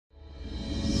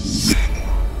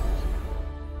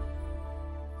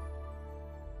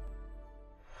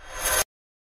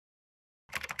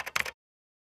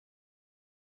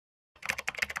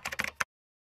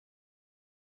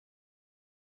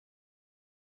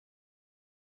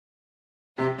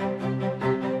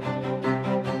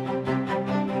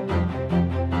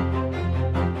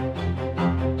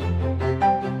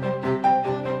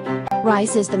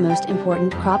Rice is the most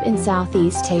important crop in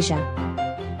Southeast Asia.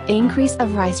 Increase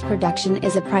of rice production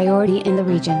is a priority in the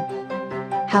region.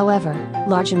 However,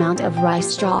 large amount of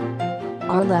rice straw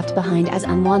are left behind as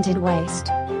unwanted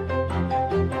waste.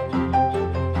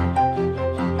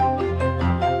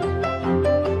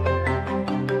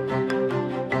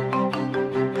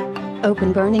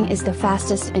 Open burning is the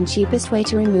fastest and cheapest way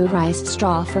to remove rice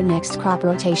straw for next crop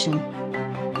rotation.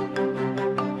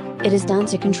 It is done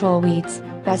to control weeds,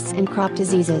 pests and crop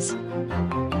diseases.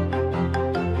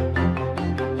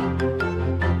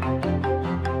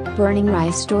 Burning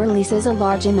rice straw releases a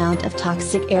large amount of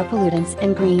toxic air pollutants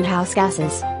and greenhouse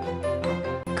gases,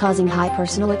 causing high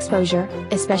personal exposure,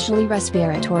 especially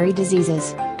respiratory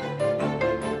diseases.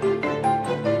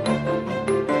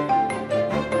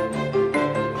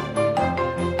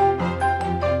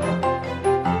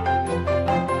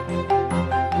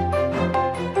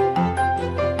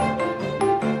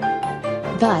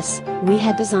 Thus, we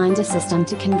had designed a system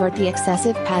to convert the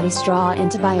excessive paddy straw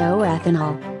into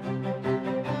bioethanol.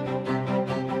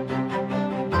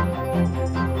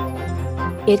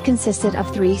 It consisted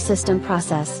of three-system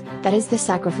process, that is the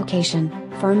saccharification,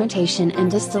 fermentation and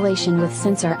distillation with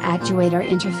sensor actuator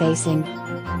interfacing.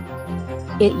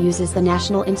 It uses the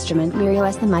National Instrument Miro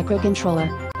as the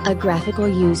microcontroller. A graphical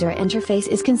user interface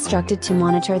is constructed to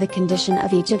monitor the condition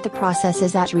of each of the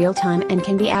processes at real time and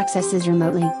can be accessed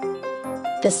remotely.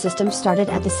 The system started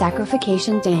at the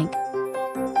saccharification tank.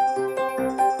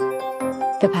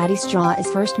 The paddy straw is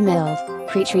first milled,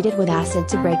 pre-treated with acid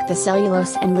to break the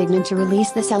cellulose and lignin to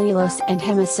release the cellulose and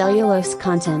hemicellulose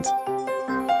content.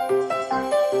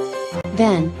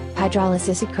 Then,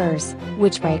 hydrolysis occurs,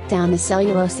 which break down the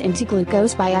cellulose into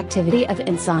glucose by activity of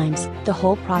enzymes. The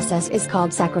whole process is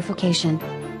called saccharification.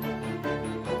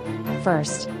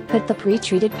 First, put the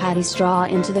pre-treated paddy straw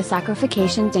into the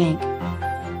saccharification tank.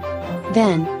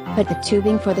 Then, put the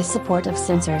tubing for the support of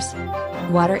sensors.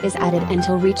 Water is added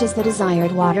until reaches the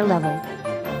desired water level.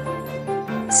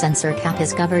 Sensor cap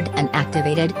is covered and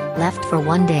activated, left for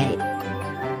 1 day.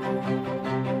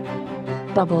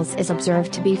 Bubbles is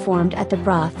observed to be formed at the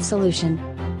broth solution.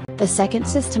 The second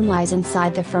system lies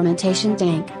inside the fermentation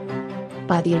tank.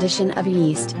 By the addition of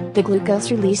yeast, the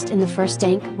glucose released in the first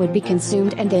tank would be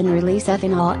consumed and then release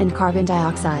ethanol and carbon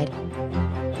dioxide.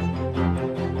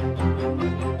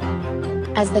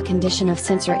 As the condition of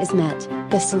sensor is met,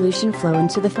 the solution flow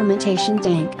into the fermentation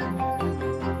tank.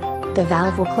 The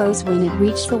valve will close when it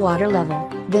reaches the water level,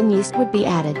 then yeast would be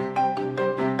added.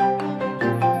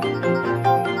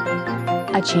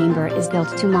 A chamber is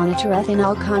built to monitor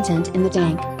ethanol content in the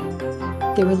tank.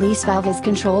 The release valve is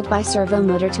controlled by servo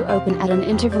motor to open at an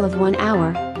interval of 1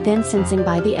 hour, then sensing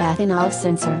by the ethanol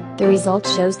sensor. The result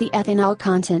shows the ethanol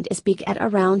content is peak at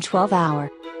around 12 hours.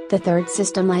 The third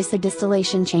system lies the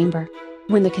distillation chamber.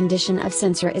 When the condition of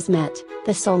sensor is met,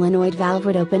 the solenoid valve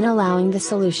would open allowing the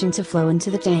solution to flow into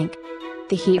the tank.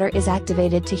 The heater is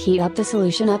activated to heat up the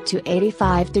solution up to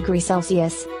 85 degrees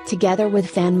Celsius, together with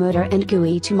fan motor and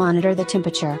GUI to monitor the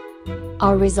temperature.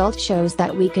 Our result shows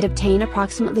that we could obtain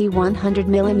approximately 100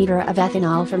 mm of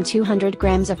ethanol from 200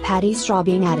 grams of paddy straw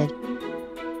being added.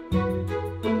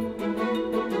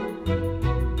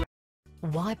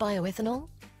 Why bioethanol?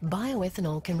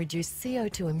 Bioethanol can reduce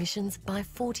CO2 emissions by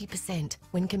 40%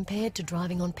 when compared to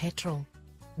driving on petrol.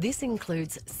 This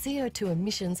includes CO2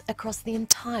 emissions across the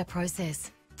entire process,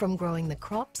 from growing the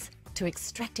crops to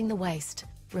extracting the waste,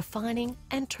 refining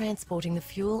and transporting the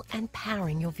fuel and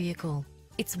powering your vehicle.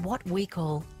 It's what we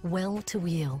call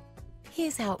well-to-wheel.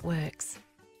 Here's how it works.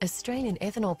 Australian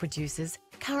ethanol producers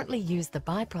currently use the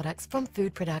byproducts from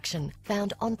food production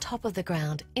found on top of the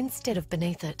ground instead of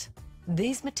beneath it.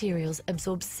 These materials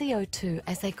absorb CO2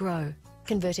 as they grow,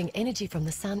 converting energy from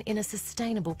the sun in a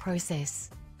sustainable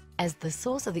process. As the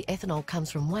source of the ethanol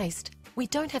comes from waste, we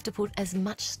don't have to put as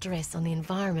much stress on the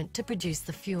environment to produce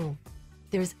the fuel.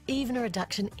 There is even a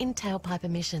reduction in tailpipe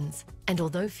emissions, and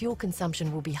although fuel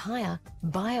consumption will be higher,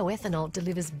 bioethanol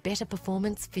delivers better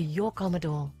performance for your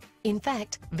Commodore. In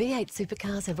fact, V8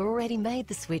 supercars have already made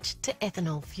the switch to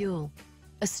ethanol fuel.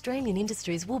 Australian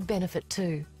industries will benefit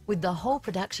too, with the whole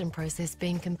production process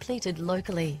being completed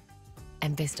locally.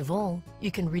 And best of all,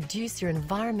 you can reduce your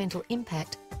environmental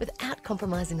impact without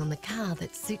compromising on the car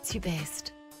that suits you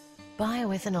best.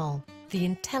 Bioethanol, the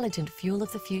intelligent fuel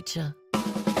of the future.